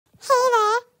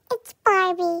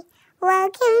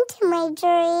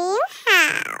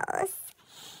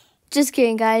Just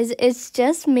kidding, guys. It's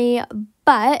just me.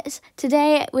 But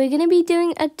today we're going to be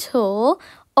doing a tour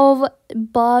of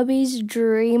Barbie's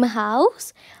dream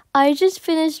house. I just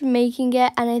finished making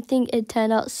it and I think it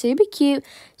turned out super cute.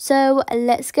 So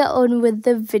let's get on with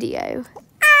the video.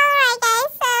 Alright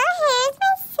guys, so here's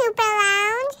my super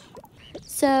lounge.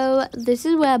 So this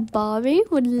is where Barbie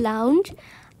would lounge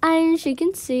and she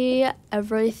can see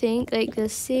everything, like the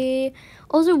sea.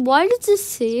 Also, why does the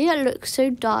sea look so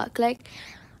dark? Like,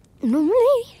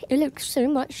 normally it looks so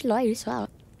much lighter.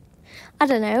 I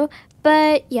don't know,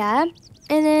 but yeah.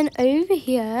 And then over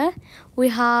here we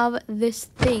have this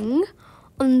thing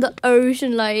on the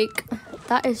ocean. Like,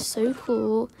 that is so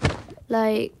cool.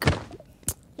 Like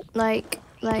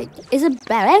it's a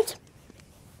bed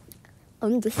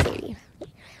on the sea,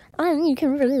 and you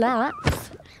can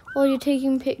relax while you're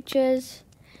taking pictures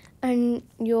and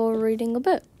you're reading a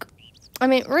book. I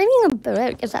mean, reading a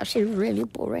book is actually really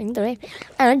boring, though. And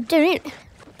I don't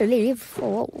believe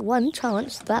for one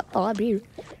chance that Barbie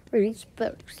reads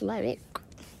books. Like,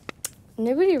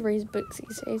 nobody reads books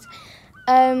these days.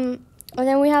 And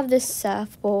then we have this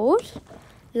surfboard.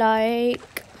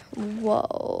 Like,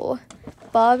 whoa.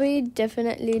 Barbie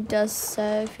definitely does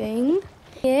surfing.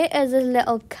 Here is a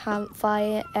little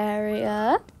campfire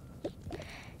area.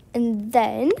 And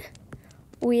then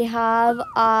we have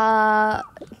our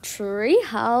tree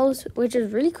house, which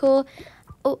is really cool.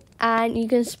 Oh, and you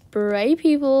can spray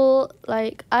people.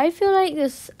 Like, I feel like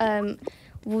this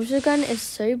water gun is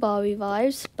so Barbie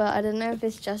vibes, but I don't know if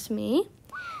it's just me.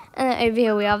 And then over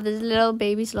here we have this little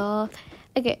baby sloth.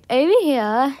 Okay, over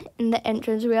here in the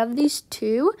entrance we have these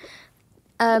two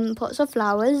pots of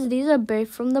flowers. These are both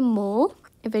from the mall,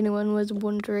 if anyone was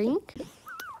wondering.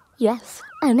 Yes,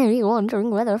 I know you're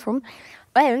wondering where they're from.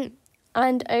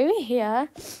 And over here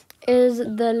is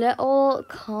the little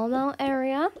caramel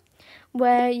area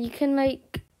where you can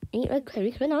like eat a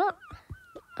coconut.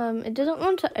 It doesn't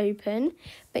want to open,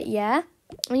 but yeah.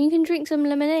 And you can drink some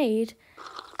lemonade.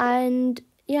 And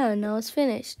yeah, now it's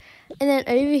finished. And then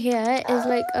over here is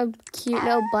like a cute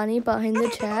little bunny behind the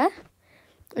chair,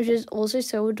 which is also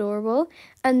so adorable.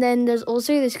 And then there's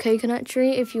also this coconut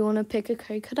tree. If you want to pick a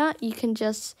coconut, you can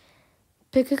just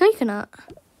pick a coconut.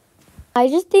 I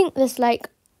just think this like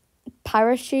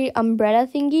parachute umbrella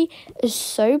thingy is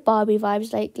so Barbie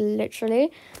vibes, like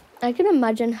literally. I can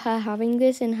imagine her having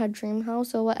this in her dream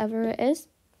house or whatever it is.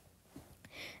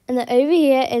 And then over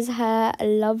here is her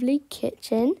lovely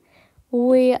kitchen.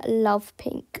 We love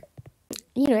pink.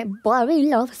 You know, Barbie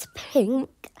loves pink.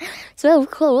 So of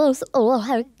course, all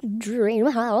her dream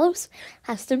house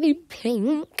has to be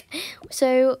pink.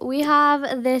 So we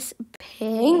have this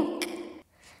pink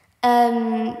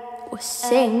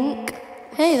sink.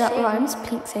 Hey, that rhymes.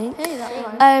 Pink sink.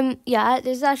 Yeah,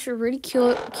 this is actually really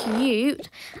cute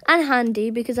and handy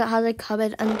because it has a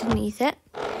cupboard underneath it.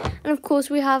 And of course,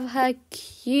 we have her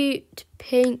cute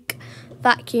pink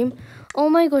vacuum. Oh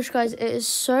my gosh, guys, it is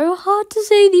so hard to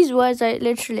say these words, like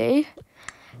literally.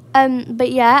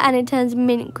 But yeah, and it turns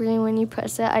mint green when you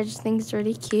press it. I just think it's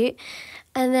really cute.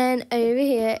 And then over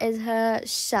here is her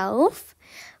shelf.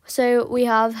 So we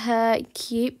have her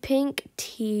cute pink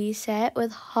tea set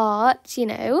with hearts, you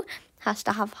know, has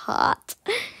to have heart.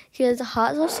 Because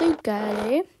hearts are so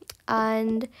girly.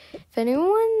 And if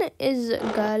anyone is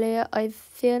girly, I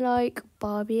feel like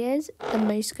Barbie is the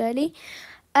most girly.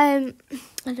 I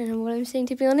don't know what I'm saying,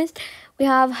 to be honest. We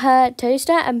have her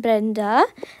toaster and blender.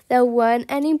 There weren't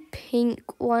any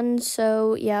pink ones,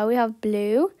 so yeah, we have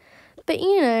blue. But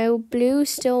you know, blue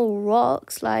still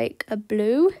rocks. Like, a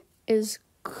blue is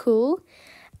cool.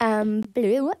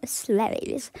 Blue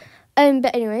slaves.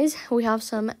 But anyways, we have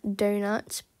some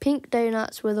donuts, pink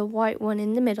donuts with a white one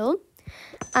in the middle,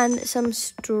 and some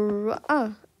strawberry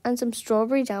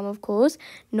jam, of course.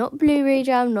 Not blueberry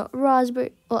jam, not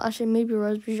raspberry, or actually maybe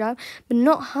raspberry jam, but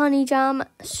not honey jam,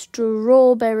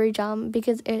 strawberry jam,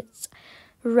 because it's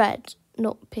red,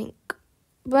 not pink.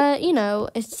 But you know,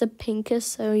 it's the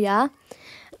pinkest, so yeah.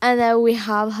 And then we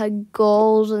have her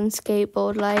golden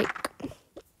skateboard. Like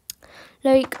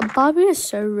Barbie is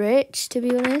so rich, to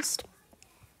be honest.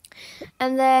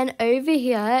 And then over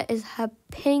here is her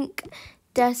pink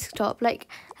desktop. Like,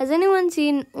 has anyone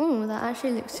seen, oh, that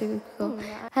actually looks super cool.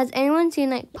 Has anyone seen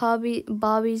like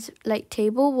Barbie's like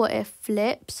table, what it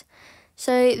flips?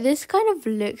 So this kind of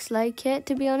looks like it,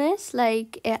 to be honest.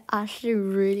 Like, it actually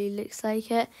really looks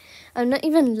like it. I'm not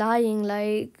even lying.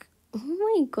 Like, oh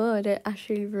my god, it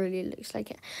actually really looks like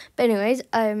it. But anyways,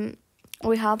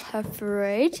 we have her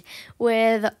fridge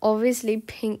with obviously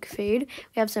pink food.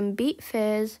 We have some beet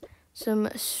fizz, some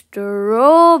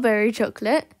strawberry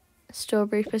chocolate,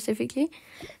 strawberry specifically,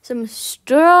 some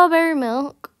strawberry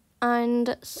milk,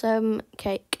 and some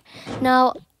cake.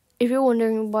 Now, if you're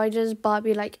wondering why does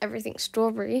Barbie like everything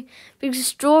strawberry, because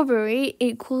strawberry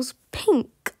equals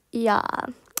pink. Yeah,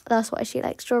 that's why she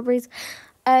likes strawberries.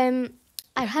 I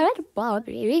had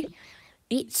Barbie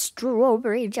eat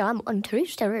strawberry jam on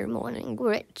Tuesday morning,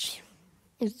 which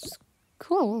is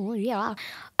cool. Yeah.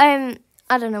 I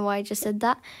don't know why I just said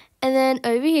that. And then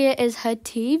over here is her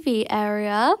TV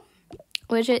area,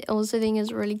 which I also think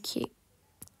is really cute.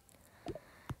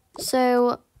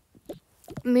 So,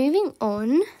 moving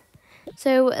on.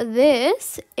 So,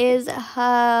 this is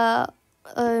her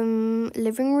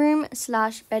living room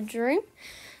 / bedroom.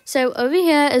 So, over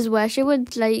here is where she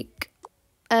would, like,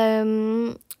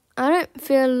 I don't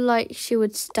feel like she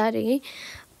would study,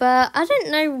 but I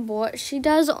don't know what she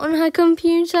does on her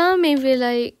computer. Maybe,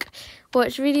 like,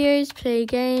 watch videos, play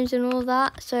games, and all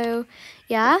that. So,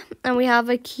 yeah. And we have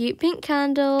a cute pink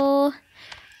candle.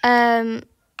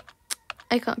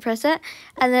 I can't press it.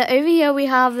 And then over here we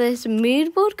have this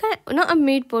mood board, not a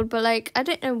mood board, but like, I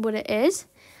don't know what it is.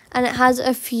 And it has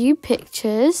a few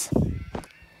pictures.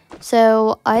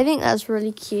 So I think that's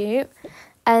really cute.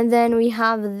 And then we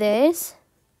have this.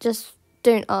 Just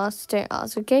don't ask,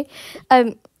 okay?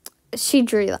 She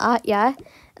drew that, yeah.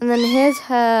 And then here's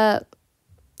her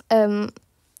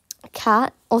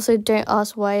cat. Also, don't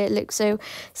ask why it looks so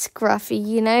scruffy,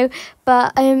 you know.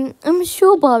 But I'm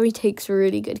sure Barbie takes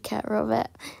really good care of it.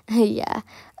 Yeah.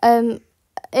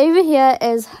 Over here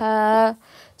is her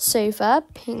sofa,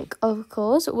 pink of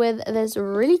course, with this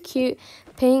really cute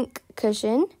pink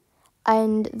cushion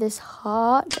and this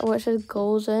heart, which is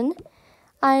golden,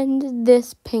 and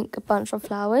this pink bunch of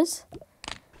flowers.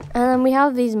 And then we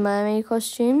have these mermaid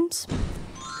costumes,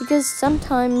 because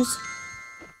sometimes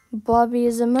Barbie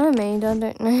is a mermaid, I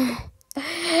don't know.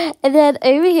 And then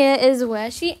over here is where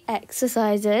she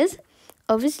exercises.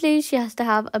 Obviously, she has to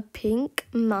have a pink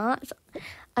mat,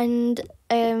 and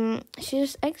she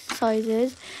just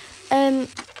exercises. Yeah.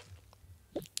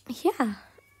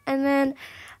 And then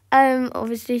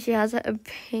obviously she has a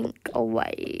pink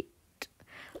weight.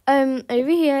 Over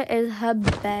here is her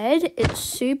bed. It's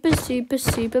super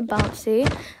bouncy.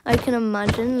 I can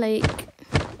imagine, like,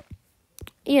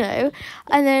 you know.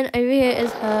 And then over here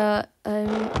is her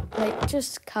like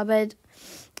just cupboard.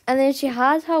 And then she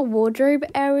has her wardrobe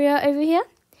area over here.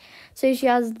 So she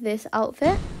has this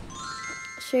outfit.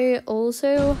 She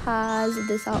also has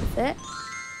this outfit.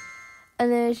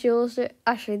 And then she also,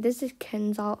 actually this is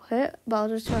Ken's outfit, but I'll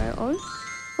just try it on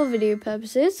for video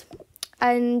purposes.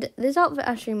 And this outfit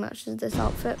actually matches this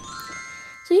outfit.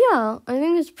 So yeah, I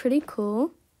think it's pretty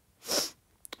cool.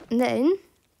 And then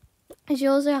she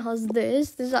also has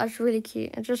this. This is actually really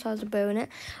cute. It just has a bow in it.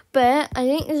 But I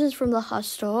think this is from the Hush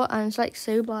store, and it's like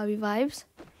so Barbie vibes.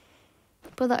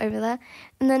 Put that over there.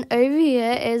 And then over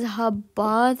here is her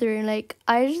bathroom. Like,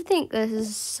 I just think this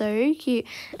is so cute.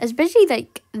 Especially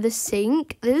like the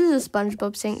sink. This is a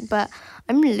SpongeBob sink, but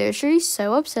I'm literally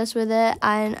so obsessed with it.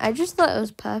 And I just thought it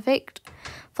was perfect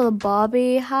for the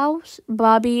Barbie house.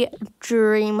 Barbie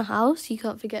dream house. You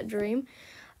can't forget dream.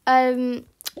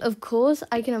 Of course,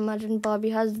 I can imagine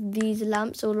Barbie has these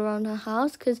lamps all around her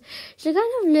house, because she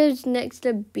kind of lives next to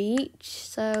the beach.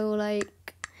 So,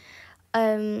 like,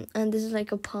 and this is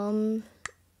like a palm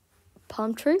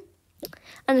tree,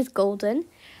 and it's golden.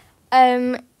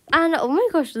 And oh my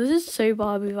gosh, this is so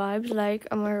Barbie vibes. Like,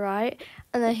 am I right?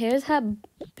 And then here's her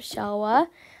shower,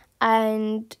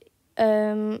 and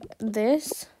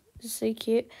this is so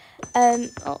cute.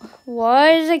 Oh,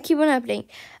 why does it keep on happening?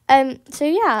 So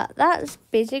yeah, that's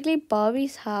basically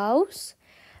Barbie's house.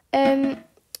 If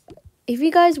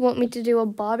you guys want me to do a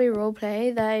Barbie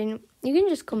roleplay, then you can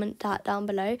just comment that down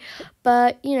below.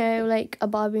 But, you know, like a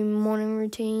Barbie morning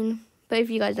routine. But if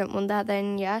you guys don't want that,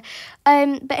 then yeah.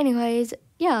 But anyways,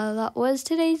 yeah, that was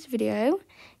today's video.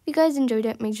 If you guys enjoyed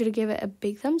it, make sure to give it a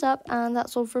big thumbs up. And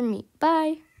that's all from me.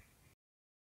 Bye.